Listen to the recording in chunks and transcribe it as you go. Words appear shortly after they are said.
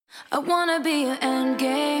I wanna be your end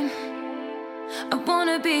game. I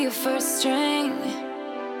wanna be your first string.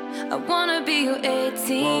 I wanna be your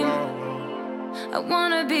A-team. I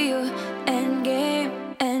wanna be your end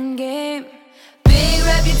game, end game. Big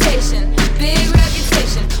reputation, big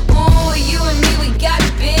reputation. Ooh, you and me, we got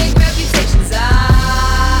big reputations.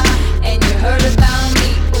 And you heard about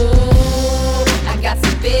me. Ooh, I got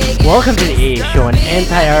some big. Welcome to the AA Show, an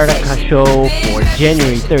Antarctica show for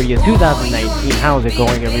January 30th, 2019. How's it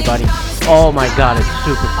going, everybody? Oh my god, it's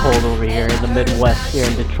super cold over here in the Midwest here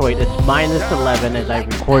in Detroit. It's minus 11 as I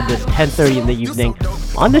record this 10:30 in the evening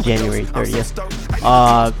on the January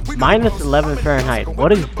 30th. Minus 11 Fahrenheit.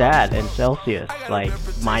 What is that in Celsius? Like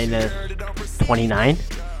minus 29?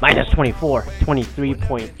 Minus 24.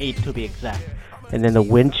 23.8 to be exact. And then the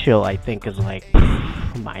wind chill, I think, is like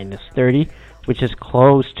minus 30, which is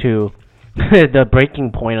close to the breaking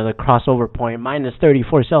point or the crossover point, minus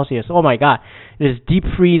 34 Celsius. Oh my god, it is deep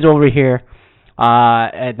freeze over here.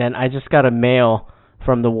 And then I just got a mail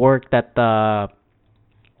from the work that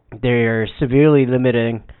they're severely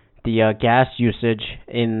limiting the gas usage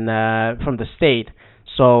in from the state.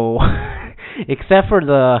 So, except for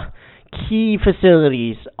the key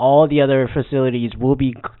facilities, all the other facilities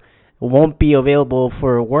won't be available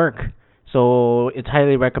for work. So it's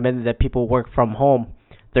highly recommended that people work from home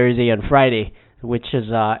Thursday and Friday, which is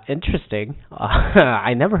interesting.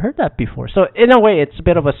 I never heard that before. So in a way, it's a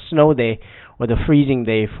bit of a snow day or the freezing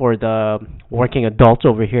day for the working adults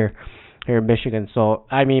over here in Michigan. So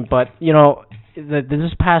I mean, but you know,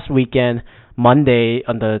 this past weekend, Monday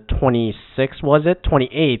on the 26th, was it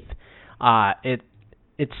 28th?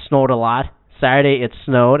 It snowed a lot. Saturday it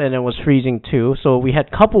snowed and it was freezing too. So we had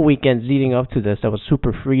a couple weekends leading up to this that was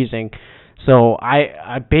super freezing. So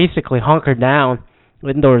I basically hunkered down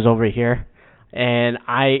indoors over here, and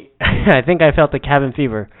I think I felt the cabin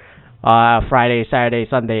fever Friday, Saturday,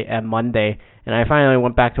 Sunday, and Monday, and I finally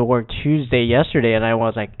went back to work Tuesday yesterday, and I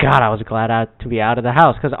was like, God, I was glad to be out of the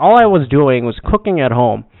house, because all I was doing was cooking at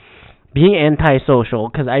home, being antisocial,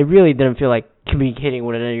 because I really didn't feel like communicating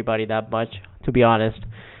with anybody that much, to be honest,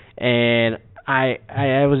 and I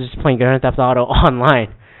was just playing Grand Theft Auto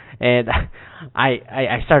online, and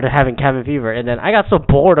I started having cabin fever, and then I got so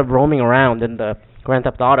bored of roaming around in the Grand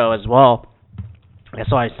Theft Auto as well, and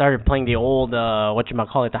so I started playing the old, the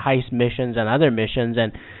heist missions and other missions,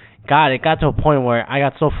 and God, it got to a point where I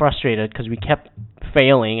got so frustrated because we kept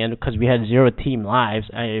failing, and because we had 0 team lives.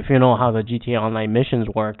 If you know how the GTA Online missions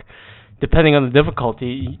work, depending on the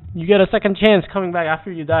difficulty, you get a second chance coming back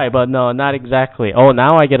after you die, but no, not exactly. Oh,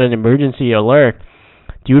 now I get an emergency alert.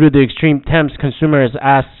 Due to the extreme temps, consumers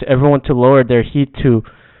asked everyone to lower their heat to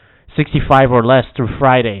 65 or less through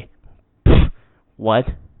Friday. What?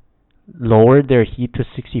 Lowered their heat to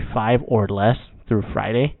 65 or less through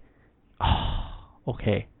Friday? Oh,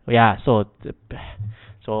 okay. Yeah, so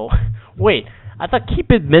wait. I thought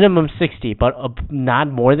keep it minimum 60, but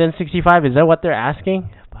not more than 65. Is that what they're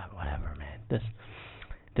asking? But whatever, man.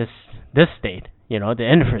 This state, you know, the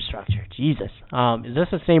infrastructure. Jesus. Is this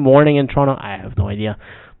the same warning in Toronto? I have no idea.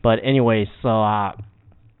 But anyways, I'm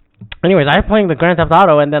playing the Grand Theft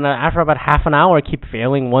Auto, and then after about half an hour, I keep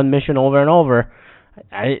failing one mission over and over.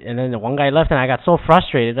 And then the one guy left, and I got so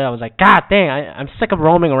frustrated that I was like, God dang, I'm sick of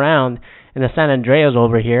roaming around in the San Andreas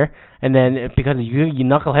over here. And then because you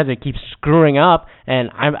knuckleheads that keep screwing up, and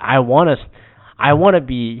I want to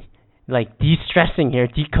be like de-stressing here,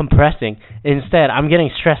 decompressing. Instead, I'm getting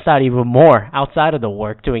stressed out even more outside of the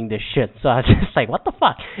work doing this shit. So I was just like, what the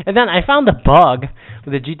fuck? And then I found a bug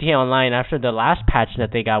with the GTA Online after the last patch that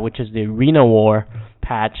they got, which is the Arena War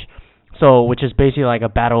patch. So, which is basically like a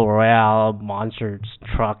battle royale, monster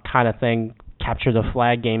truck kind of thing, capture the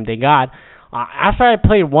flag game they got. After I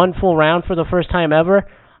played one full round for the first time ever,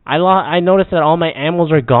 I noticed that all my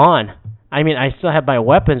ammos are gone. I mean, I still have my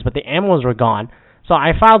weapons, but the ammos were gone. So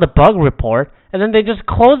I filed a bug report, and then they just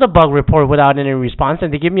closed the bug report without any response,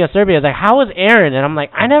 and they give me a survey. I was like, how is Aaron? And I'm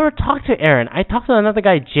like, I never talked to Aaron. I talked to another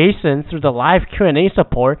guy, Jason, through the live Q&A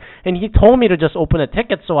support, and he told me to just open a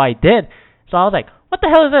ticket, so I did. So I was like, what the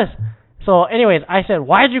hell is this? So anyways, I said,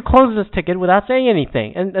 why did you close this ticket without saying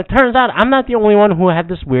anything? And it turns out I'm not the only one who had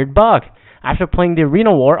this weird bug. After playing the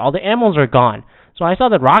Arena War, all the ammos are gone. So I saw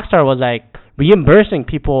that Rockstar was like reimbursing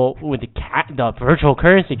people with the virtual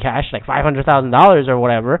currency cash, like $500,000 or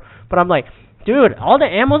whatever. But I'm like, dude, all the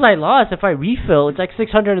ammos I lost, if I refill, it's like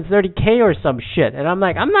 $630K or some shit. And I'm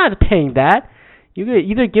like, I'm not paying that. You could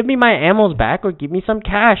either give me my ammos back or give me some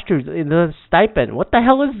cash to the stipend. What the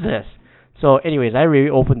hell is this? So anyways, I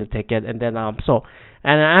reopened the ticket, and then and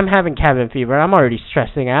I'm having cabin fever. I'm already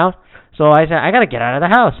stressing out. So I said, I gotta get out of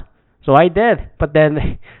the house. So I did. But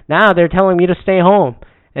then now they're telling me to stay home.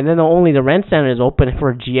 and then only the Rent Center is open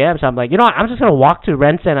for GM. So I'm like, I'm just gonna walk to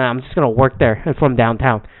Rent Center. I'm just gonna work there and from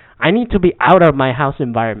downtown. I need to be out of my house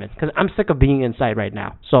environment because I'm sick of being inside right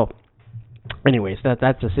now. So, anyways,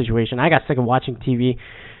 that's the situation. I got sick of watching TV.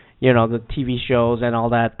 The TV shows and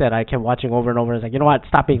all that I kept watching over and over. It's like, what?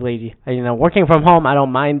 Stop being lazy. Working from home, I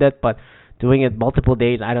don't mind it, but doing it multiple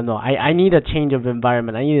days, I don't know. I need a change of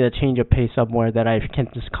environment. I need a change of pace somewhere that I can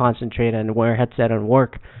just concentrate and wear a headset and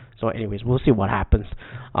work. So, anyways, we'll see what happens.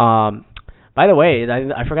 By the way,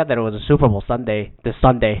 I forgot that it was a Super Bowl this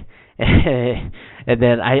Sunday. And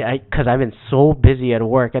then because I've been so busy at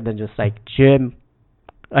work, and then just like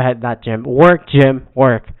work,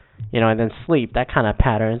 and then sleep, that kind of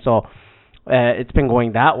pattern. So it's been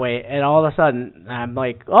going that way, and all of a sudden I'm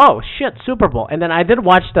like, oh shit, Super Bowl. And then I did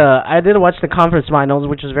watch the conference finals,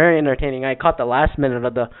 which was very entertaining. I caught the last minute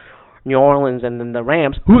of the New Orleans and then the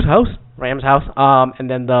Rams. Whose house? Rams house. And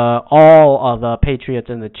then all of the Patriots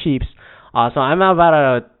and the Chiefs. So I'm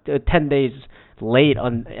about 10 days late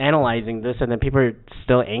on analyzing this, and then people are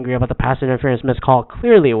still angry about the pass interference missed call.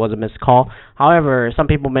 Clearly it was a missed call. However, some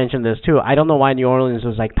people mentioned this too. I don't know why New Orleans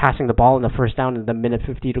was like passing the ball in the first down in the minute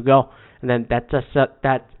 50 to go, and then that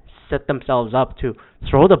set themselves up to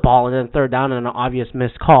throw the ball and then third down and an obvious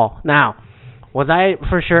missed call. Now, was I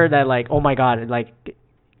for sure that like, oh my god, like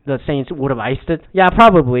the Saints would have iced it? Yeah,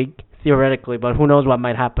 probably, theoretically, but who knows what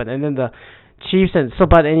might happen. And then the Chiefs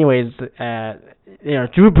but anyways,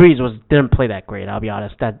 Drew Brees didn't play that great, I'll be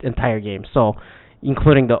honest, that entire game. So,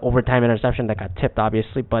 including the overtime interception that got tipped,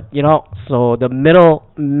 obviously. But so the middle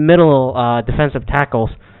defensive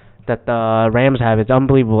tackles that the Rams have, it's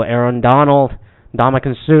unbelievable. Aaron Donald,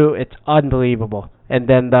 Ndamukong Suh, it's unbelievable. And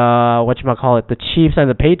then the Chiefs and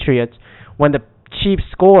the Patriots, when the Chiefs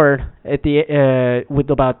scored at with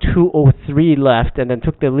about 2:03 left and then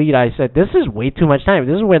took the lead, I said, this is way too much time.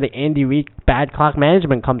 This is where the Andy Reid bad clock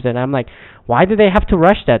management comes in. I'm like, why did they have to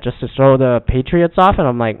rush that just to throw the Patriots off? And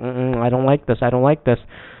I'm like, I don't like this.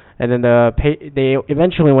 And then they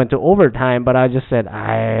eventually went to overtime, but I just said,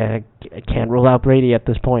 I can't rule out Brady at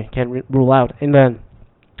this point. Can't rule out. And then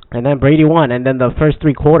Brady won. And then the first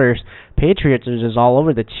three quarters, Patriots was just all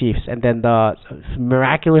over the Chiefs. And then the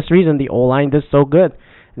miraculous reason the O-line did so good.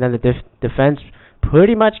 And then the defense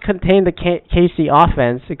pretty much contained the KC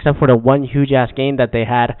offense, except for the one huge-ass game that they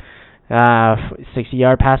had,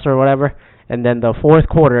 60-yard pass or whatever. And then the fourth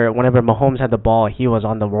quarter, whenever Mahomes had the ball, he was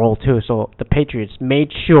on the roll too. So the Patriots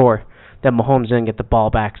made sure that Mahomes didn't get the ball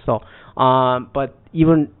back. So, but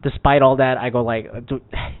even despite all that, I go like,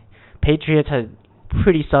 Patriots had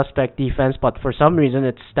pretty suspect defense, but for some reason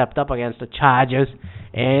it stepped up against the Chargers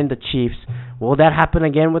and the Chiefs. Will that happen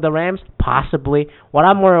again with the Rams? Possibly. What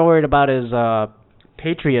I'm more worried about is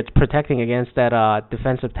Patriots protecting against that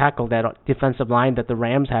defensive tackle, that defensive line that the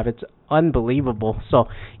Rams have. It's unbelievable. So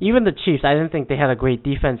even the Chiefs, I didn't think they had a great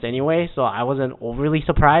defense anyway, so I wasn't overly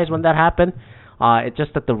surprised when that happened. It's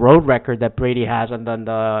just that the road record that Brady has and then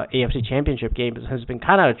the AFC Championship game has been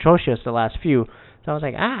kind of atrocious the last few. So I was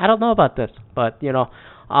like, I don't know about this. But,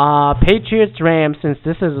 Patriots, Rams, since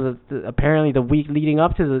this is apparently the week leading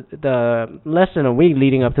up to the less than a week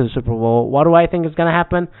leading up to the Super Bowl, what do I think is going to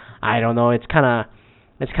happen? I don't know. It's kind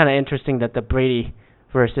of interesting that the Brady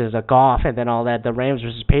versus a Goff and then all that, the Rams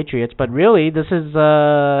versus Patriots. But really, this is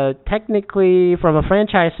technically, from a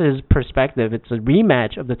franchise's perspective, it's a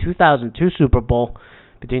rematch of the 2002 Super Bowl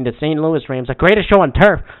between the St. Louis Rams, the greatest show on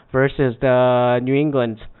turf, versus the New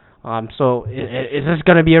England. So is this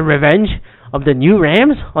going to be a revenge of the new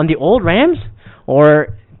Rams on the old Rams?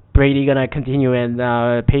 Or Brady going to continue in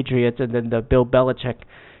Patriots and then the Bill Belichick,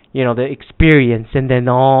 the experience and then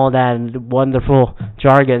all that wonderful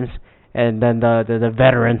jargons and then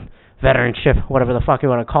the veteranship, whatever the fuck you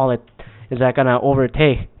want to call it, is that going to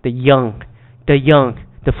overtake the young,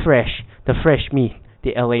 the fresh meat,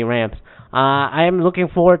 the LA Rams? I am looking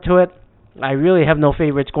forward to it. I really have no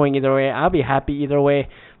favorites going either way. I'll be happy either way.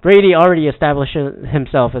 Brady already established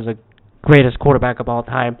himself as the greatest quarterback of all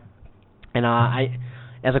time. And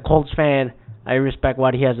as a Colts fan, I respect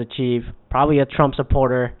what he has achieved. Probably a Trump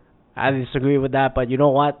supporter. I disagree with that, but you know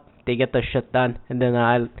what? They get the shit done. And then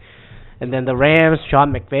the Rams,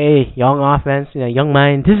 Sean McVay, young offense, young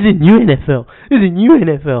mind. This is a new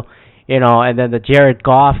NFL. And then the Jared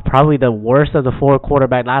Goff, probably the worst of the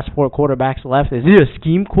last four quarterbacks left. Is he a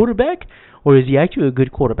scheme quarterback? Or is he actually a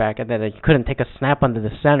good quarterback? And then he couldn't take a snap under the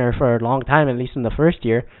center for a long time, at least in the first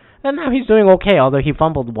year. And now he's doing okay, although he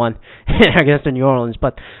fumbled one against the New Orleans.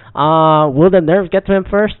 But will the nerves get to him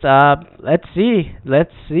first? Let's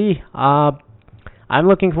see. I'm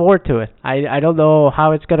looking forward to it. I don't know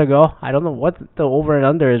how it's going to go. I don't know what the over and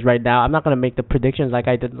under is right now. I'm not going to make the predictions like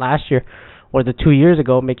I did last year or the 2 years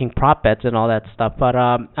ago making prop bets and all that stuff. But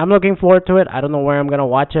I'm looking forward to it. I don't know where I'm gonna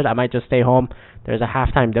watch it. I might just stay home. There's a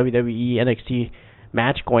halftime WWE NXT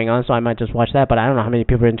match going on, so I might just watch that. But I don't know how many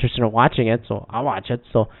people are interested in watching it, so I'll watch it.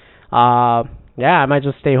 So yeah, I might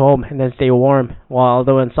just stay home and then stay warm. Well,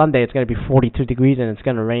 although on Sunday it's gonna be 42 degrees and it's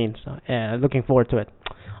gonna rain. So yeah, looking forward to it.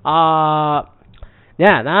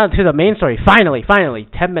 Yeah, now to the main story. Finally,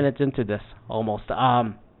 10 minutes into this, almost.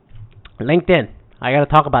 LinkedIn. I gotta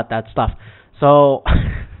talk about that stuff. So,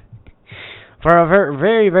 for a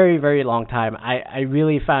very, very, very long time, I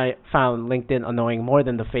really found LinkedIn annoying more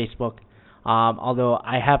than the Facebook. Although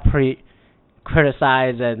I have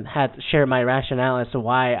criticized and had to share my rationale as to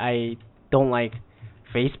why I don't like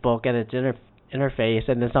Facebook and its interface,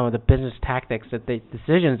 and then some of the business tactics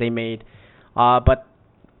decisions they made. But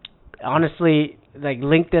honestly, like,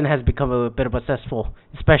 LinkedIn has become a bit of a cesspool,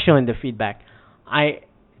 especially in the feedback.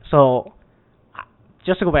 So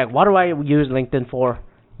just to go back, what do I use LinkedIn for?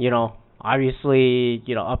 Obviously,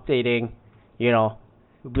 updating.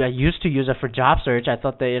 I used to use it for job search. I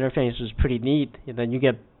thought the interface was pretty neat. And then you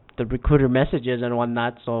get the recruiter messages and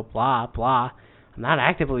whatnot. So blah blah. I'm not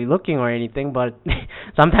actively looking or anything, but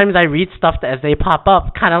sometimes I read stuff as they pop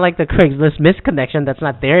up, kind of like the Craigslist misconnection that's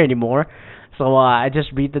not there anymore. So I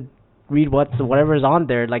just read whatever is on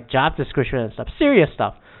there, like job description and stuff, serious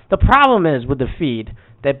stuff. The problem is with the feed.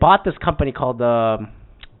 They bought this company called the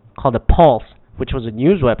Pulse, which was a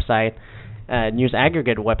news website, news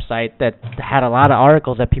aggregate website that had a lot of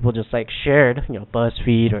articles that people just like shared,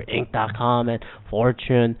 BuzzFeed or Inc.com and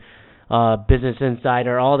Fortune, Business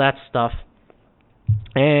Insider, all that stuff.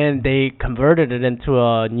 And they converted it into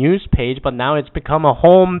a news page, but now it's become a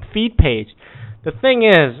home feed page. The thing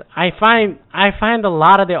is, I find a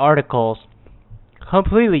lot of the articles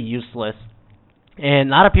completely useless, and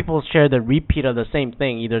a lot of people share the repeat of the same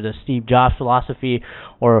thing, either the Steve Jobs philosophy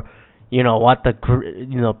or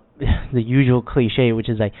the usual cliche, which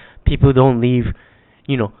is like people don't leave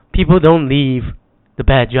the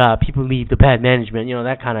bad job, people leave the bad management,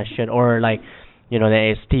 that kind of shit, or like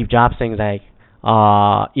the Steve Jobs things like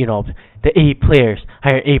the A players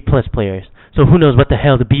hire A plus players. So who knows what the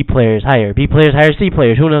hell the B players hire? B players hire C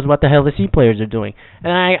players. Who knows what the hell the C players are doing?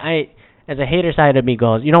 And I as a hater side of me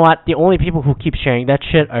goes, you know what? The only people who keep sharing that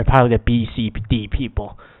shit are probably the B, C, D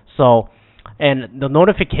people. So, and the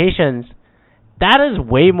notifications, that is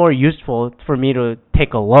way more useful for me to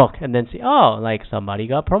take a look and then see, oh, like somebody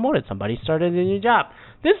got promoted, somebody started a new job.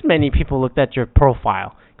 This many people looked at your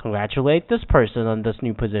profile. Congratulate this person on this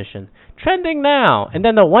new position. Trending now. And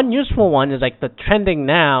then the one useful one is like the trending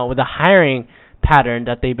now with the hiring pattern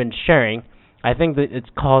that they've been sharing. I think that it's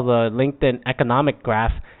called the LinkedIn economic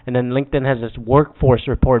graph. And then LinkedIn has this workforce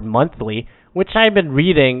report monthly, which I've been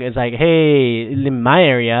reading. Is like, hey, in my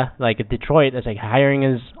area, like Detroit, it's like hiring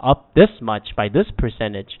is up this much by this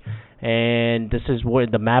percentage. And this is where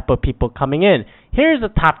the map of people coming in. Here's the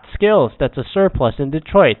top skills that's a surplus in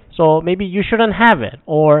Detroit. So maybe you shouldn't have it,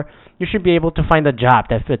 or you should be able to find a job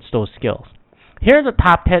that fits those skills. Here are the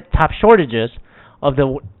top shortages of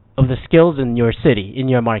the skills in your city, in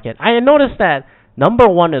your market. I noticed that number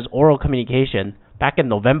one is oral communication. Back in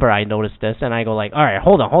November, I noticed this, and I go like, all right,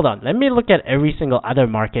 hold on. Let me look at every single other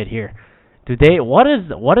market here. What is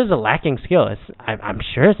the lacking skill? I'm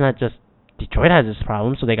sure it's not just Detroit has this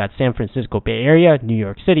problem, so they got San Francisco Bay Area, New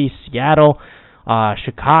York City, Seattle,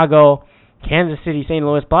 Chicago, Kansas City, St.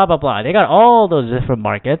 Louis, blah, blah, blah. They got all those different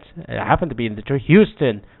markets. It happened to be in Detroit,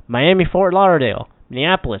 Houston, Miami, Fort Lauderdale,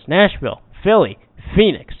 Minneapolis, Nashville, Philly,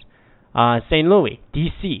 Phoenix, St. Louis,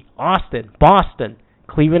 D.C., Austin, Boston,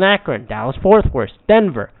 Cleveland, Akron, Dallas, Fort Worth,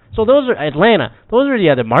 Denver. So those are Atlanta. Those are the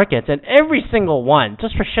other markets, and every single one,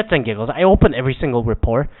 just for shits and giggles, I open every single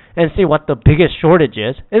report and see what the biggest shortage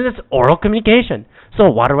is. It's oral communication. So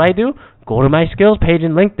what do? Go to my skills page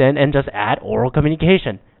in LinkedIn and just add oral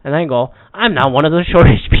communication, and I go, I'm not one of those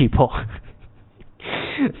shortage people.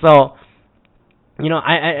 So,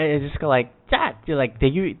 I just go like that.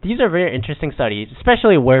 These are very interesting studies,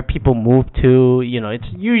 especially where people move to. It's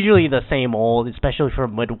usually the same old, especially for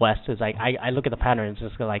Midwest. It's like I look at the patterns.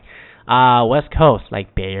 It's like West Coast,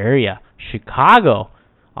 like Bay Area, Chicago,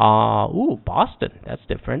 Boston. That's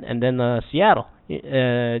different, and then Seattle.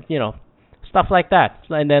 Stuff like that.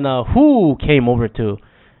 And then who came over to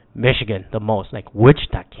Michigan the most? Like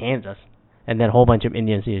Wichita, Kansas, and then a whole bunch of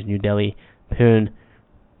Indian cities: New Delhi, Pune,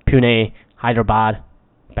 Hyderabad,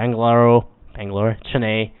 Bangalore,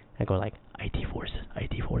 Chennai. I go like IT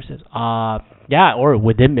forces. Or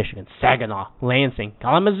within Michigan, Saginaw, Lansing,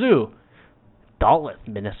 Kalamazoo, Duluth,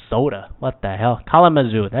 Minnesota. What the hell?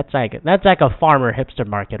 Kalamazoo. That's like a farmer hipster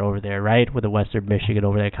market over there, right? With the Western Michigan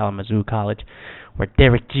over there, Kalamazoo College, where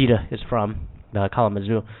Derek Jeter is from, the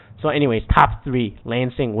Kalamazoo. So, anyways, top 3: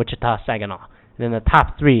 Lansing, Wichita, Saginaw. And then the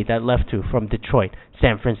top 3 that left to from Detroit,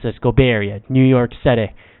 San Francisco Bay Area, New York City,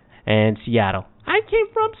 and Seattle. I came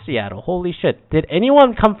from Seattle. Holy shit! Did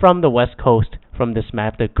anyone come from the West Coast? From this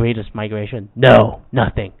map, the greatest migration? No,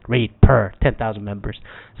 nothing. Rate per 10,000 members.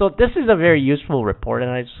 So this is a very useful report, and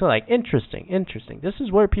I just feel like interesting. This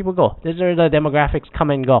is where people go. These are the demographics come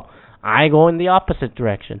and go. I go in the opposite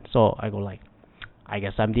direction, so I go like, I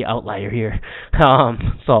guess I'm the outlier here.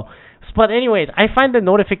 But anyways, I find the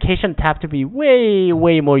notification tab to be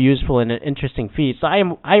way more useful and an interesting feed. So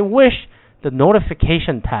I wish the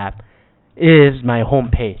notification tab is my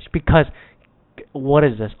homepage, because what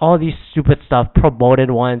is this? All these stupid stuff,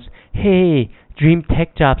 promoted ones. Hey, Dream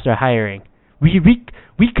Tech Jobs are hiring. We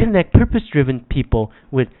connect purpose-driven people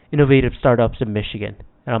with innovative startups in Michigan.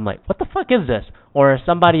 And I'm like, what the fuck is this? Or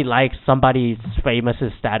somebody likes somebody's famous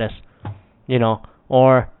status,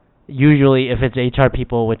 or usually if it's HR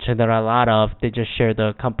people, which there are a lot of, they just share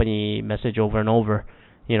the company message over and over.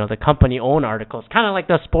 The company-owned articles, kind of like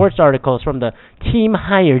the sports articles from the team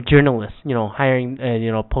hired journalists, hiring,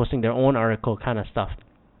 posting their own article kind of stuff.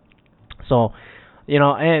 So,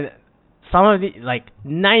 and some of the, like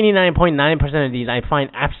 99.9% of these I find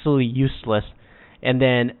absolutely useless. And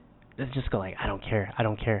then just go like, I don't care.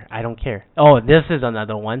 Oh, this is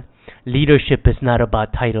another one. Leadership is not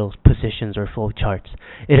about titles, positions, or flow charts.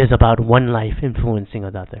 It is about one life influencing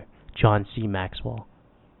another. John C. Maxwell.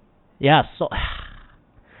 Yeah, so...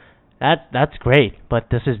 That's great, but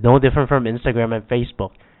this is no different from Instagram and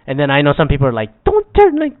Facebook. And then I know some people are like, don't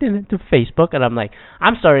turn LinkedIn into Facebook, and I'm like,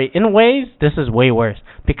 I'm sorry. In ways, this is way worse,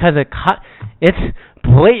 because it's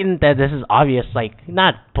blatant that this is obvious, like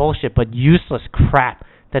not bullshit, but useless crap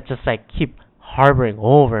that just like keep harboring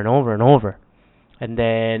over and over and over. And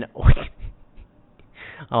then,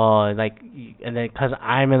 because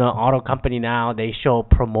I'm in an auto company now, they show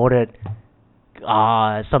promoted.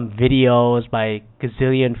 Some videos by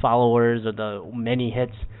gazillion followers or the many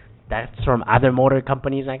hits that's from other motor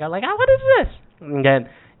companies. I got like, what is this? And then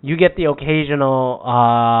you get the occasional,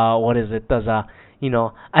 I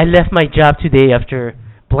left my job today after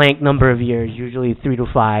blank number of years, usually 3 to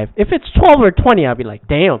 5. If it's 12 or 20, I'll be like,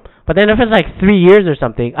 damn. But then if it's like 3 years or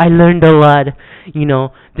something, I learned a lot,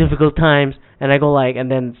 difficult times, and I go like, and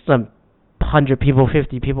then some 100 people,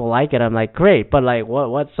 50 people like it. I'm like, great, but like,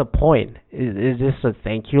 what's the point? Is this a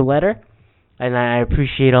thank you letter? And I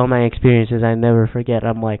appreciate all my experiences. I never forget.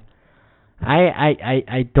 I'm like,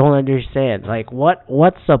 I don't understand. Like,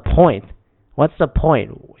 what's the point? What's the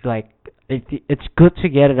point? Like, it's good to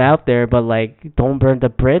get it out there, but like, don't burn the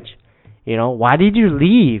bridge. Why did you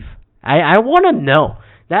leave? I want to know.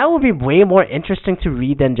 That would be way more interesting to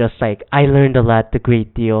read than just like, I learned a lot, the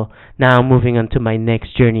great deal. Now I'm moving on to my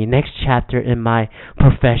next journey, next chapter in my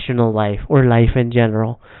professional life or life in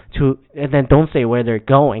general. And then don't say where they're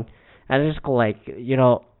going. And I just go like,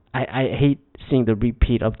 I hate seeing the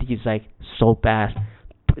repeat of these like soap ass,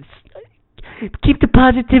 keep the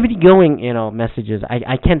positivity going, messages.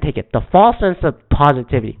 I can't take it. The false sense of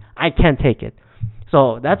positivity, I can't take it.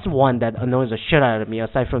 So that's one that annoys the shit out of me,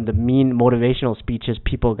 aside from the mean motivational speeches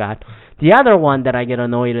people got. The other one that I get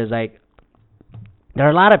annoyed is like, there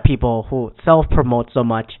are a lot of people who self-promote so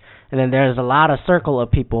much, and then there's a lot of circle of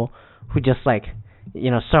people who just like,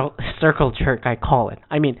 circle jerk, I call it.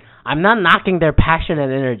 I mean, I'm not knocking their passion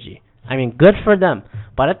and energy. I mean, good for them.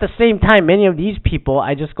 But at the same time, many of these people,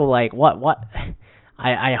 I just go like, what?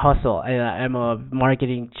 I hustle. I'm a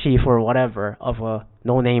marketing chief or whatever of a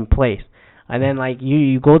no-name place. And then, like,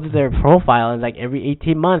 you go to their profile, and, like, every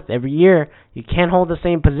 18 months, every year, you can't hold the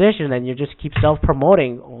same position, and you just keep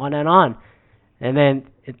self-promoting on and on. And then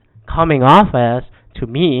it's coming off as, to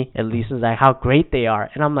me, at least, is like how great they are.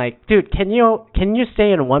 And I'm like, dude, can you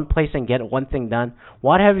stay in one place and get one thing done?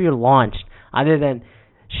 What have you launched other than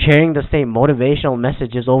sharing the same motivational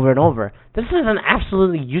messages over and over? This is an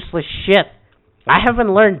absolutely useless shit. I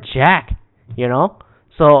haven't learned jack,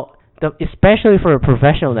 So... especially for a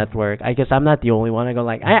professional network, I guess I'm not the only one. I go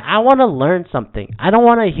like, I want to learn something. I don't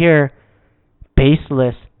want to hear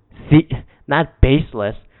not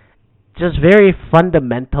baseless, just very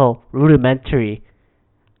fundamental, rudimentary,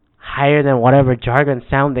 higher than whatever jargon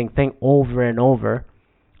sounding thing over and over.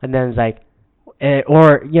 And then it's like,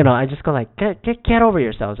 I just go like, get over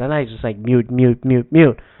yourselves. And I just like mute.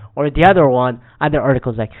 Or the other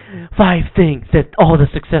articles like 5 things that all the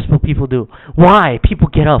successful people do. Why people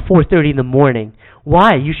get up 4:30 in the morning.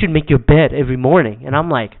 Why you should make your bed every morning. And I'm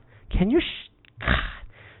like, can you? God,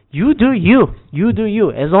 You do you. You do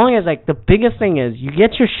you. As long as, like, the biggest thing is you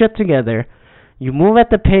get your shit together, you move at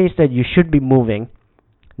the pace that you should be moving,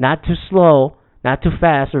 not too slow, not too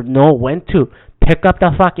fast, or know when to pick up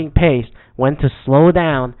the fucking pace, when to slow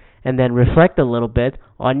down, and then reflect a little bit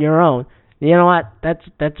on your own. You know what?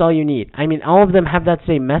 That's all you need. I mean, all of them have that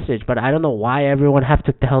same message, but I don't know why everyone have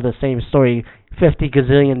to tell the same story 50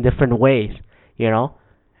 gazillion different ways, you know?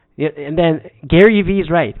 And then Gary Vee's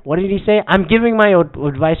right. What did he say? I'm giving my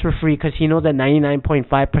advice for free because he knows that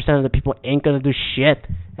 99.5% of the people ain't gonna do shit.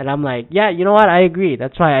 And I'm like, yeah, you know what? I agree.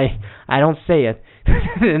 That's why I don't say it.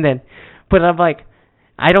 And then, but I'm like,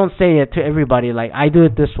 I don't say it to everybody. Like, I do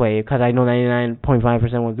it this way because I know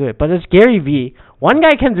 99.5% will do it. But it's Gary Vee. One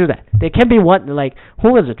guy can do that. There can be one, like, who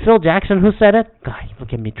was it? Phil Jackson who said it? God,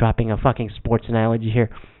 look at me dropping a fucking sports analogy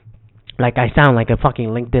here. Like, I sound like a fucking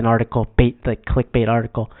LinkedIn article, like clickbait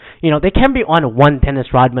article. You know, they can be on one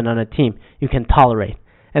Dennis Rodman on a team you can tolerate.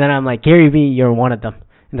 And then I'm like, Gary Vee, you're one of them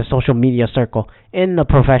in the social media circle, in the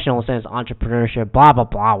professional sense, entrepreneurship, blah, blah,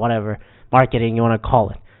 blah, whatever, marketing you want to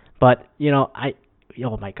call it. But, you know,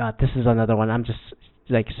 oh my God, this is another one. I'm just,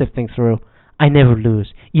 like, sifting through. I never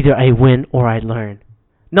lose. Either I win or I learn.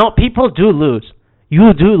 No, people do lose.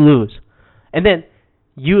 You do lose. And then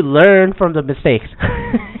you learn from the mistakes.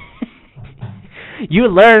 You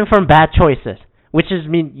learn from bad choices, which is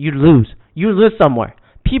mean you lose. You lose somewhere.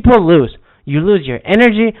 People lose. You lose your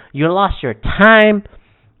energy. You lost your time.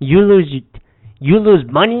 You lose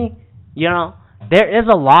money. You know, there is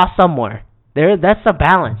a loss somewhere. That's a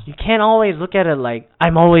balance. You can't always look at it like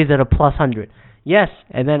I'm always at a plus 100. Yes,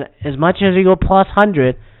 and then as much as you go plus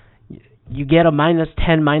 100, you get a minus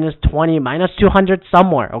 10, minus 20, minus 200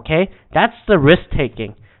 somewhere. Okay, that's the risk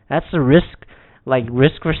taking. That's the risk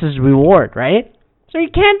versus reward, right? So you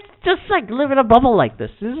can't just like live in a bubble like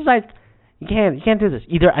this. This is like you can't do this.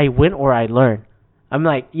 Either I win or I learn. I'm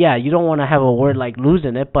like, yeah, you don't want to have a word like lose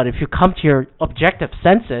in it, but if you come to your objective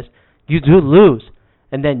senses, you do lose.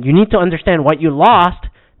 And then you need to understand what you lost,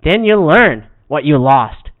 then you learn what you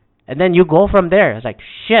lost. And then you go from there. It's like,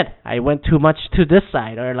 shit, I went too much to this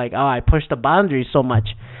side, or like, oh, I pushed the boundary so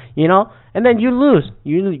much, you know? And then you lose.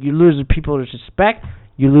 You lose people's respect,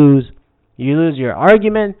 you lose your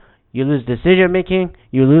argument, you lose decision making,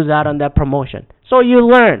 you lose out on that promotion. So you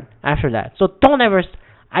learn after that. So don't ever,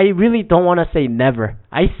 I really don't want to say never.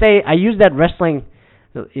 I use that wrestling,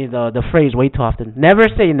 the phrase way too often. Never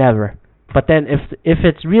say never. But then if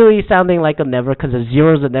it's really sounding like a never because a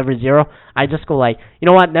zero is a never zero, I just go like, you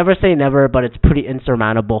know what, never say never, but it's pretty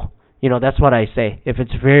insurmountable. You know, that's what I say. If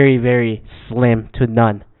it's very, very slim to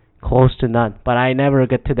none, close to none. But I never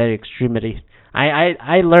get to that extremity.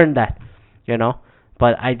 I learned that, you know.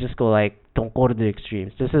 But I just go like, don't go to the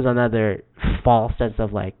extremes. This is another false sense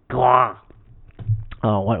of like,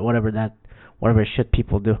 whatever shit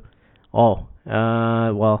people do. Well,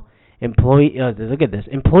 look at this.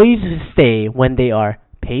 Employees stay when they are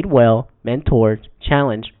paid well, mentored,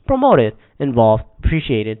 challenged, promoted, involved,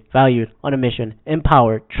 appreciated, valued, on a mission,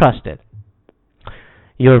 empowered, trusted.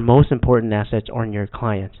 Your most important assets aren't your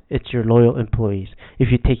clients. It's your loyal employees.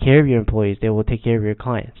 If you take care of your employees, they will take care of your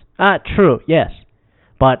clients. True, yes.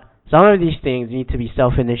 But some of these things need to be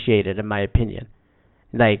self-initiated, in my opinion.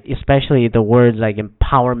 Like, especially the words like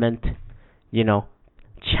empowerment, you know,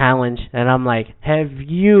 challenge. And I'm like, have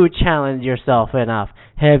you challenged yourself enough?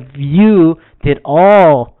 Have you did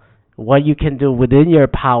all what you can do within your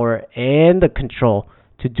power and the control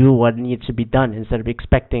to do what needs to be done instead of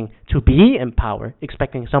expecting to be empowered,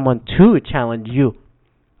 expecting someone to challenge you,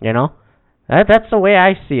 you know? That's the way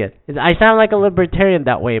I see it. I sound like a libertarian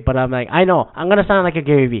that way, but I'm like, I know, I'm going to sound like a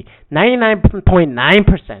Gary Vee.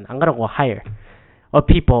 99.9%, I'm going to go higher, of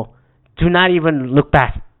people do not even look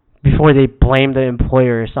back before they blame the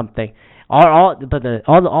employer or something. All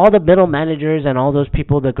the middle managers and all those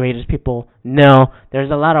people, the greatest people, no,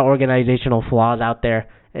 there's a lot of organizational flaws out there.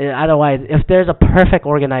 Otherwise, if there's a perfect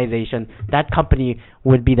organization, that company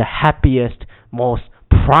would be the happiest, most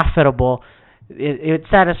profitable. It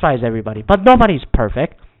satisfies everybody. But nobody's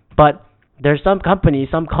perfect. But there's some companies,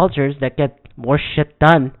 some cultures that get more shit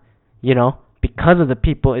done, you know, because of the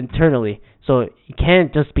people internally. So you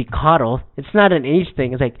can't just be coddled. It's not an age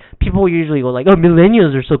thing. It's like people usually go like, oh,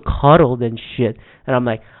 millennials are so coddled and shit. And I'm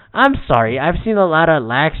like, I'm sorry. I've seen a lot of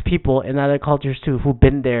lax people in other cultures too who've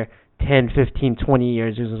been there 10, 15, 20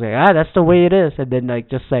 years. Who's like, that's the way it is. And then like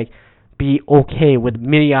just like be okay with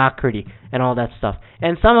mediocrity and all that stuff.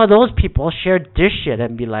 And some of those people share this shit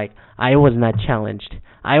and be like, I was not challenged.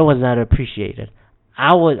 I was not appreciated.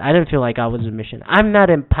 I didn't feel like I was a mission. I'm not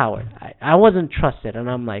empowered. I wasn't trusted. And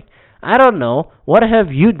I'm like, I don't know. What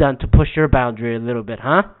have you done to push your boundary a little bit,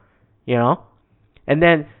 huh? You know? And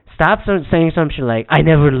then stop saying some shit like, I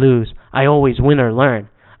never lose, I always win or learn.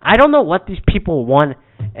 I don't know what these people want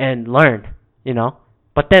and learn, you know?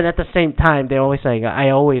 But then at the same time, they're always saying, I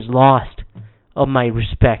always lost of my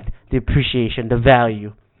respect, the appreciation, the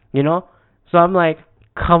value, you know? So I'm like,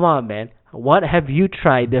 come on, man. What have you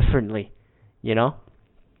tried differently, you know?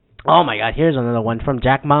 Oh my God, here's another one from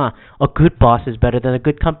Jack Ma. A good boss is better than a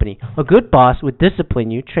good company. A good boss would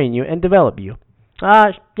discipline you, train you, and develop you.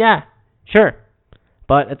 Yeah, sure.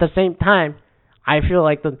 But at the same time, I feel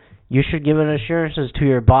like you should give an assurances to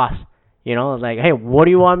your boss. You know, like, hey, what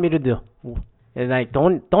do you want me to do? And like,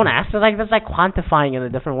 don't ask it like that's like quantifying in a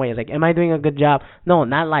different way. It's like, am I doing a good job? No,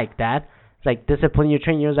 not like that. It's like discipline you,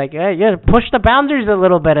 train you. It's like, hey, yeah, push the boundaries a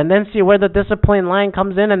little bit, and then see where the discipline line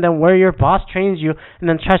comes in, and then where your boss trains you, and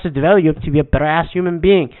then tries to develop you to be a better ass human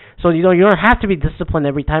being. So you know, you don't have to be disciplined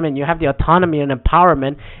every time, and you have the autonomy and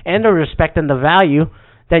empowerment and the respect and the value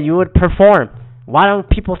that you would perform. Why don't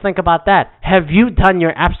people think about that? Have you done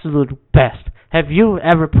your absolute best? Have you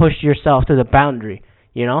ever pushed yourself to the boundary?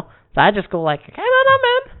 You know? So I just go like, I don't know,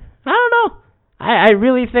 man. I don't know. I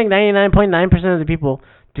really think 99.9% of the people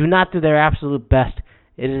do not do their absolute best.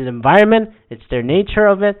 It is environment. It's their nature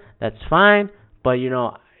of it. That's fine. But, you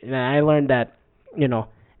know, I learned that, you know,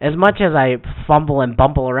 as much as I fumble and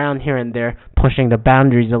bumble around here and there, pushing the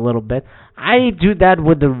boundaries a little bit, I do that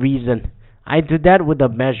with a reason. I do that with a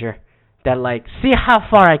measure. That, like, see how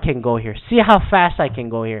far I can go here. See how fast I can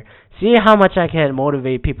go here. See how much I can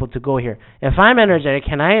motivate people to go here. If I'm energetic,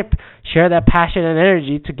 can I share that passion and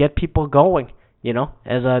energy to get people going, you know,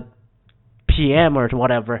 as a PM or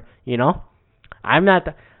whatever, you know? I'm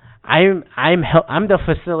the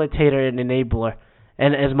facilitator and enabler.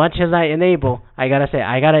 And as much as I enable, I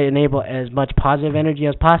gotta enable as much positive energy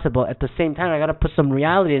as possible. At the same time, I gotta put some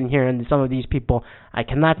reality in here in some of these people. I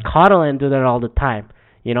cannot coddle and do that all the time.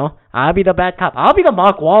 You know, I'll be the bad cop. I'll be the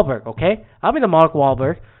Mark Wahlberg, okay? I'll be the Mark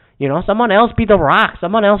Wahlberg. You know, someone else be the Rock.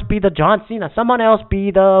 Someone else be the John Cena. Someone else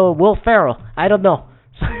be the Will Ferrell. I don't know.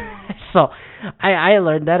 So I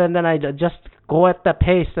learned that, and then I just go at the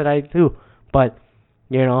pace that I do. But,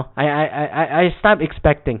 you know, I stop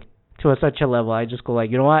expecting to such a level. I just go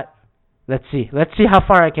like, you know what? Let's see. Let's see how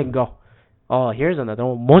far I can go. Oh, here's another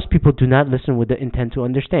one. Most people do not listen with the intent to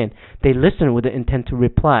understand. They listen with the intent to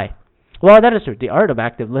reply. Well, that is true. The art of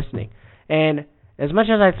active listening. And as much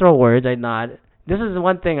as I throw words, I nod. This is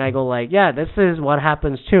one thing I go like, yeah, this is what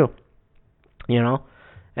happens too. You know?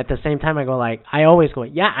 At the same time, I go like, I always go,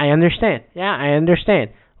 yeah, I understand. Yeah, I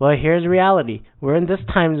understand. Well, here's reality. We're in this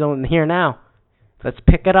time zone here now. Let's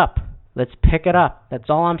pick it up. Let's pick it up. That's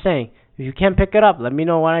all I'm saying. If you can't pick it up, let me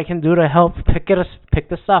know what I can do to help pick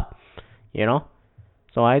this up. You know?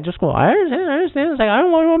 So I just go, I understand. It's like, I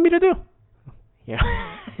don't know what you want me to do. You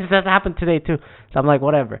know? That happened today too. So I'm like,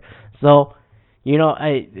 whatever. So, you know,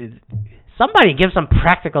 somebody give some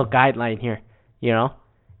practical guideline here, you know.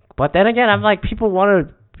 But then again, I'm like, people want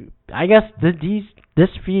to, I guess this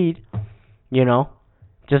feed, you know,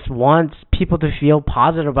 just wants people to feel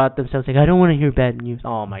positive about themselves. Like, I don't want to hear bad news.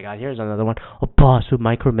 Oh my God, here's another one. A boss who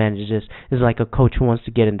micromanages is like a coach who wants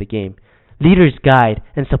to get in the game. Leaders guide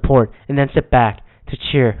and support, and then sit back to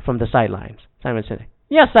cheer from the sidelines. Simon Sinek.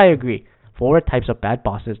 Yes, I agree. 4 types of bad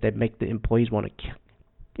bosses that make the employees want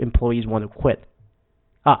to quit.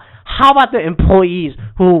 How about the employees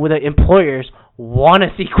who the employers want to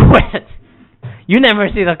see quit? You never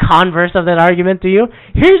see the converse of that argument, do you?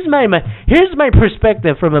 Here's my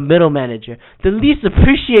perspective from a middle manager, the least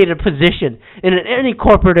appreciated position in any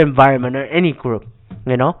corporate environment or any group.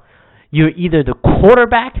 You know, you're either the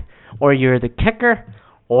quarterback or you're the kicker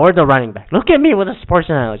or the running back. Look at me with a sports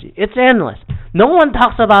analogy. It's endless. No one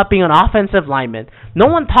talks about being an offensive lineman. No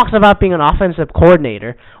one talks about being an offensive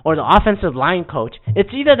coordinator or the offensive line coach.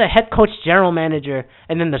 It's either the head coach, general manager,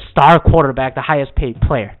 and then the star quarterback, the highest paid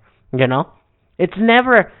player. You know? It's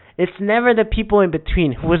never the people in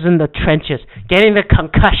between who is in the trenches, getting the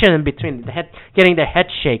concussion in between, getting their head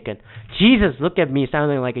shaken. Jesus, look at me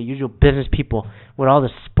sounding like a usual business people with all the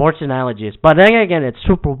sports analogies. But then again, it's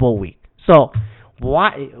Super Bowl week. So,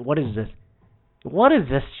 what is this? What is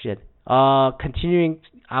this shit? Continuing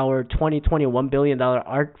our 2020 $1 billion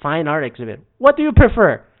fine art exhibit. What do you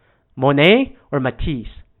prefer? Monet or Matisse?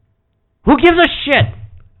 Who gives a shit?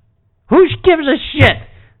 Who gives a shit?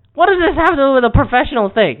 What does this have to do with a professional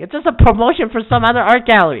thing? It's just a promotion for some other art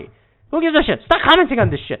gallery. Who gives a shit? Stop commenting on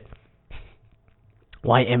this shit.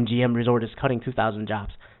 Why MGM Resort is cutting 2,000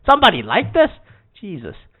 jobs. Somebody like this?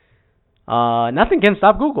 Jesus. Nothing can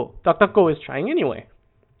stop Google. DuckDuckGo is trying anyway.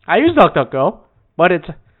 I use DuckDuckGo, but it's...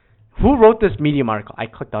 Who wrote this Medium article? I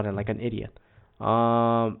clicked on it like an idiot.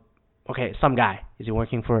 Okay, some guy. Is he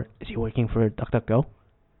working for DuckDuckGo?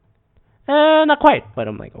 Not quite, but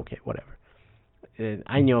I'm like, okay, whatever.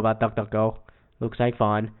 I knew about DuckDuckGo. Looks like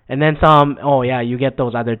fun. And then some, oh yeah, you get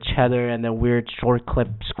those other cheddar and then weird short clip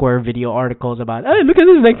square video articles about, hey, look at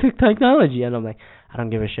this like technology. And I'm like, I don't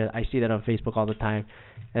give a shit. I see that on Facebook all the time.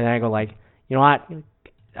 And then I go like, you know what?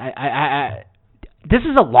 I this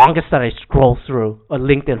is the longest that I scroll through a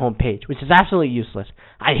LinkedIn homepage, which is absolutely useless.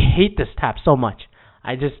 I hate this tab so much.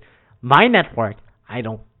 My network, I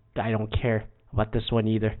don't care about this one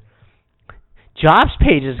either. Jobs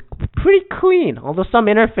page is pretty clean, although some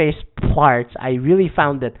interface parts I really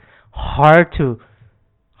found it hard to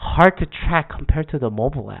track compared to the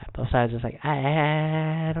mobile app. So I was just like,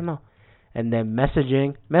 I don't know. And then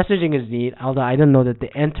messaging is neat, although I didn't know that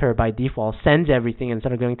the enter by default sends everything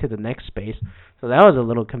instead of going to the next space. So that was a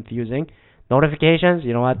little confusing. Notifications,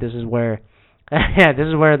 you know what? This is where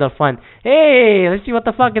the fun, hey, let's see what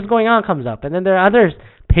the fuck is going on comes up. And then there are other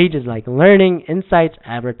pages like learning, insights,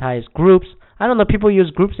 advertise, groups. I don't know, people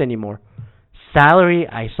use groups anymore. Salary,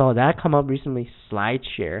 I saw that come up recently.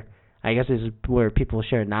 SlideShare, I guess is where people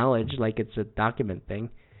share knowledge like it's a document thing.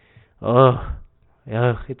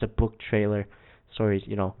 It's a book trailer. Sorry,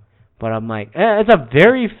 But I'm like, it's a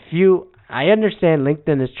very few. I understand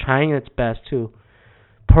LinkedIn is trying its best to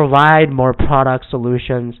provide more product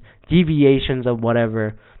solutions, deviations of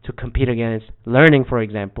whatever to compete against learning, for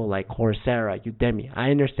example, like Coursera, Udemy.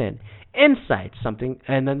 I understand. Insights, something,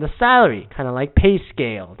 and then the salary, kind of like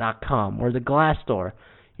Payscale.com or the Glassdoor,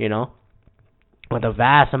 with a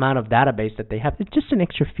vast amount of database that they have. It's just an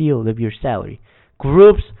extra field of your salary.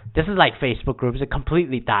 Groups, this is like Facebook groups. It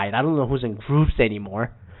completely died. I don't know who's in groups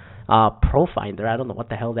anymore. ProFinder, I don't know what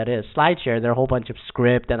the hell that is. SlideShare, there are a whole bunch of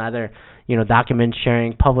script and other, document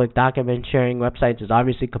sharing, public document sharing websites is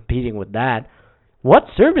obviously competing with that. What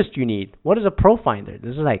service do you need? What is a ProFinder?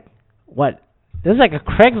 This is like, what? This is like a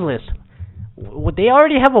Craigslist. They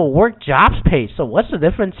already have a work jobs page, so what's the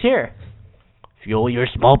difference here? Fuel your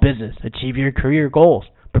small business. Achieve your career goals.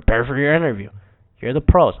 Prepare for your interview. Here are the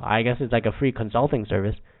pros. I guess it's like a free consulting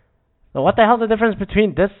service. So what the hell is the difference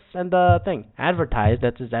between this and the thing? Advertise,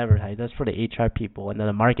 that's just advertise. That's for the HR people and then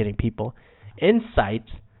the marketing people. Insights,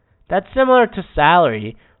 that's similar to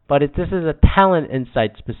salary, but this is a talent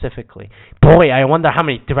insight specifically. Boy, I wonder how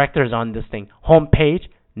many directors on this thing. Homepage,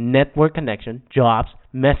 network connection, jobs,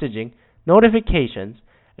 messaging, notifications,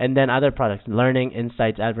 and then other products. Learning,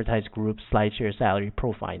 insights, advertise, groups, SlideShare, salary,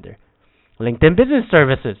 ProFinder. LinkedIn Business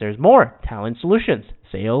Services, there's more. Talent Solutions,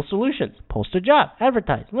 Sales Solutions, Post a Job,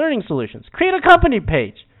 Advertise, Learning Solutions, Create a Company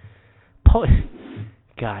Page.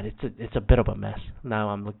 God, it's a bit of a mess. Now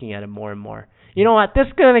I'm looking at it more and more. You know what? This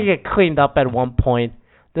is going to get cleaned up at one point.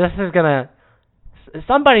 Somebody's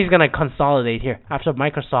going to consolidate here after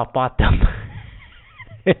Microsoft bought them.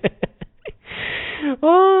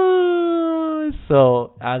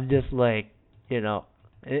 So I'm just like,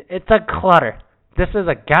 it's a clutter. This is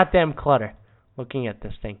a goddamn clutter looking at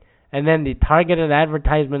this thing. And then the targeted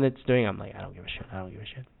advertisement it's doing, I'm like, I don't give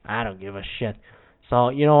a shit. So,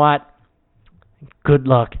 you know what? Good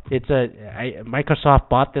luck. Microsoft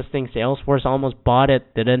bought this thing. Salesforce almost bought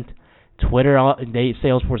it, didn't.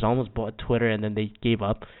 Salesforce almost bought Twitter, and then they gave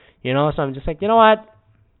up. So I'm just like, you know what?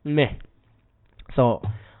 Meh. So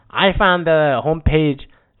I found the homepage,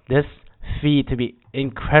 this feed, to be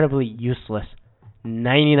incredibly useless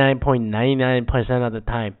 99.99% of the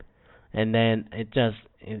time. And then this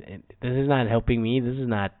is not helping me.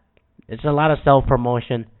 It's a lot of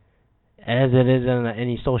self-promotion, as it is on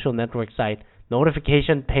any social network site.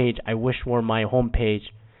 Notification page, I wish were my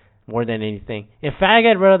homepage more than anything. If I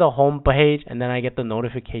get rid of the home page and then I get the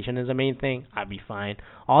notification as the main thing, I'd be fine.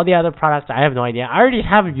 All the other products, I have no idea. I already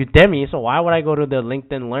have Udemy, so why would I go to the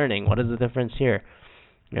LinkedIn Learning? What is the difference here?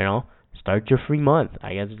 Start your free month.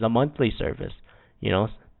 I guess it's a monthly service.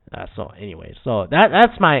 So anyway, so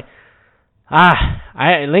that's my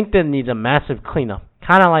LinkedIn needs a massive cleanup,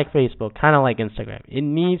 kind of like Facebook, kind of like Instagram. It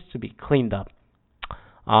needs to be cleaned up.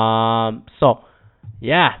 So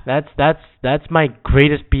yeah, that's my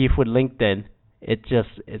greatest beef with LinkedIn.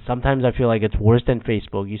 Sometimes I feel like it's worse than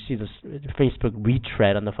Facebook. You see this Facebook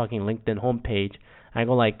retread on the fucking LinkedIn homepage. I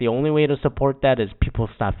go like, the only way to support that is people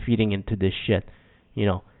stop feeding into this shit,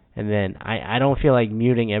 And then I don't feel like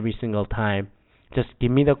muting every single time. Just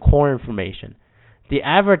give me the core information. The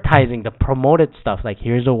advertising, the promoted stuff, like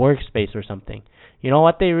here's a workspace or something. You know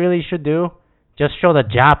what they really should do? Just show the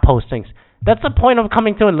job postings. That's the point of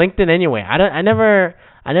coming to LinkedIn anyway. I never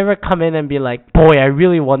come in and be like, boy, I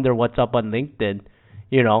really wonder what's up on LinkedIn,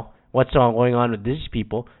 what's going on with these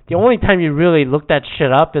people. The only time you really look that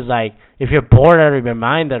shit up is like if you're bored out of your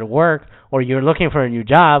mind at work, or you're looking for a new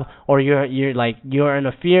job, or you're in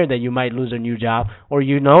a fear that you might lose a new job, or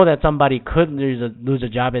you know that somebody could lose a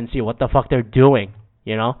job and see what the fuck they're doing.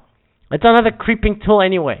 You know, it's another creeping tool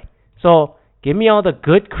anyway. So give me all the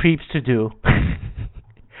good creeps to do.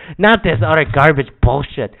 Not this other garbage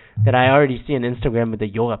bullshit that I already see on Instagram with the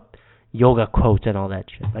yoga quotes and all that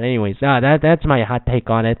shit. But anyways, that's my hot take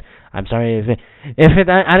on it. I'm sorry if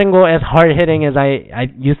I didn't go as hard hitting as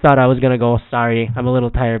you thought I was gonna go. Sorry, I'm a little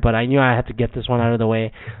tired, but I knew I had to get this one out of the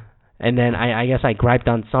way. And then I guess I griped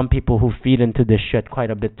on some people who feed into this shit quite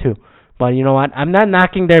a bit too. But you know what? I'm not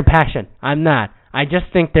knocking their passion. I'm not. I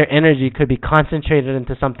just think their energy could be concentrated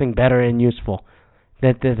into something better and useful.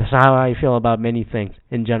 That's how I feel about many things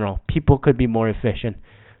in general. People could be more efficient.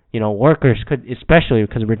 You know, workers could, especially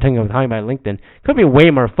because we're talking about LinkedIn, could be way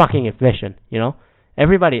more fucking efficient, you know?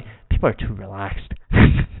 People are too relaxed.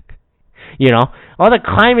 You know? All the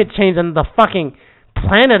climate change and the fucking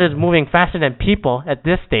planet is moving faster than people at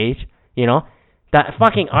this stage, you know? That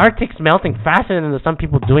fucking Arctic's melting faster than some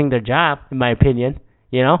people doing their job, in my opinion,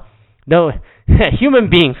 you know? Though, human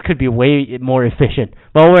beings could be way more efficient,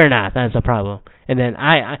 but we're not. That's a problem. And then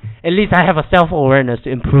at least I have a self-awareness to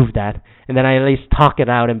improve that. And then I at least talk it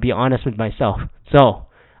out and be honest with myself. So,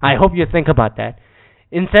 I hope you think about that.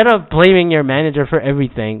 Instead of blaming your manager for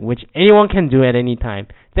everything, which anyone can do at any time,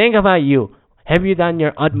 think about you. Have you done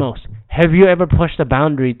your utmost? Have you ever pushed the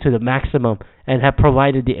boundary to the maximum and have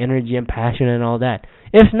provided the energy and passion and all that?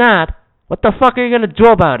 If not, what the fuck are you going to do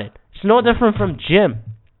about it? It's no different from gym.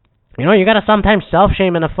 You know, you gotta sometimes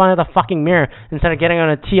self-shame in the front of the fucking mirror instead of getting on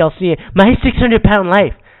a TLC. My 600-pound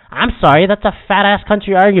life. I'm sorry, that's a fat-ass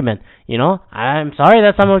country argument. You know, I'm sorry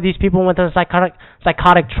that some of these people went to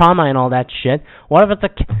psychotic trauma and all that shit. What about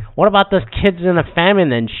the kids in the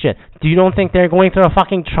famine and shit? Do you don't think they're going through a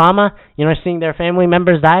fucking trauma? You know, seeing their family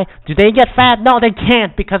members die? Do they get fat? No, they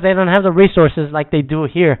can't because they don't have the resources like they do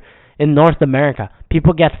here in North America.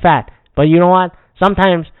 People get fat. But you know what?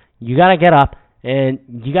 Sometimes you gotta get up and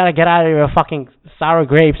you gotta get out of your fucking sour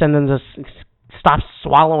grapes and then just stop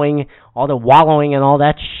swallowing all the wallowing and all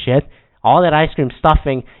that shit. All that ice cream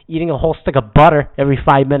stuffing, eating a whole stick of butter every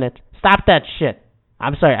 5 minutes. Stop that shit.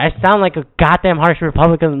 I'm sorry, I sound like a goddamn harsh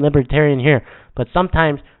Republican and libertarian here, but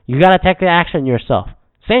sometimes you gotta take the action yourself.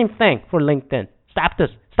 Same thing for LinkedIn. Stop this.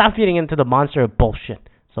 Stop feeding into the monster of bullshit.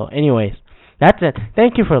 So anyways, that's it.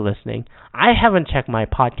 Thank you for listening. I haven't checked my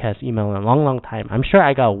podcast email in a long, long time. I'm sure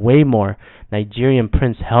I got way more Nigerian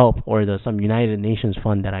Prince help or some United Nations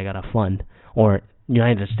fund that I gotta fund, or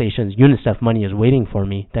United Stations UNICEF money is waiting for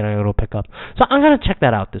me that I gotta pick up. So I'm gonna check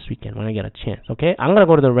that out this weekend when I get a chance. Okay, I'm gonna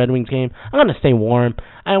go to the Red Wings game. I'm gonna stay warm.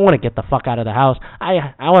 I want to get the fuck out of the house.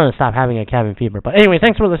 I want to stop having a cabin fever. But anyway,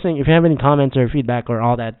 thanks for listening. If you have any comments or feedback or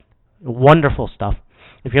all that wonderful stuff,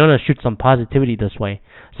 if you want to shoot some positivity this way,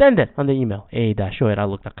 send it on the email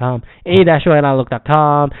a-show@outlook.com,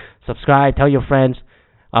 a-show@outlook.com. Subscribe, tell your friends.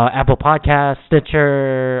 Apple Podcasts,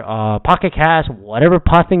 Stitcher, Pocket Cast, whatever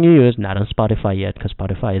pod thing you use. Not on Spotify yet, because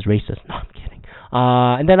Spotify is racist. No, I'm kidding.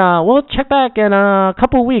 And then we'll check back in a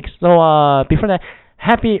couple weeks. So before that,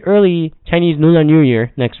 happy early Chinese Lunar New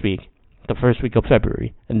Year next week, the first week of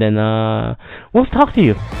February. And then we'll talk to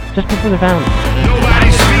you just before the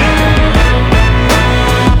Valentine's.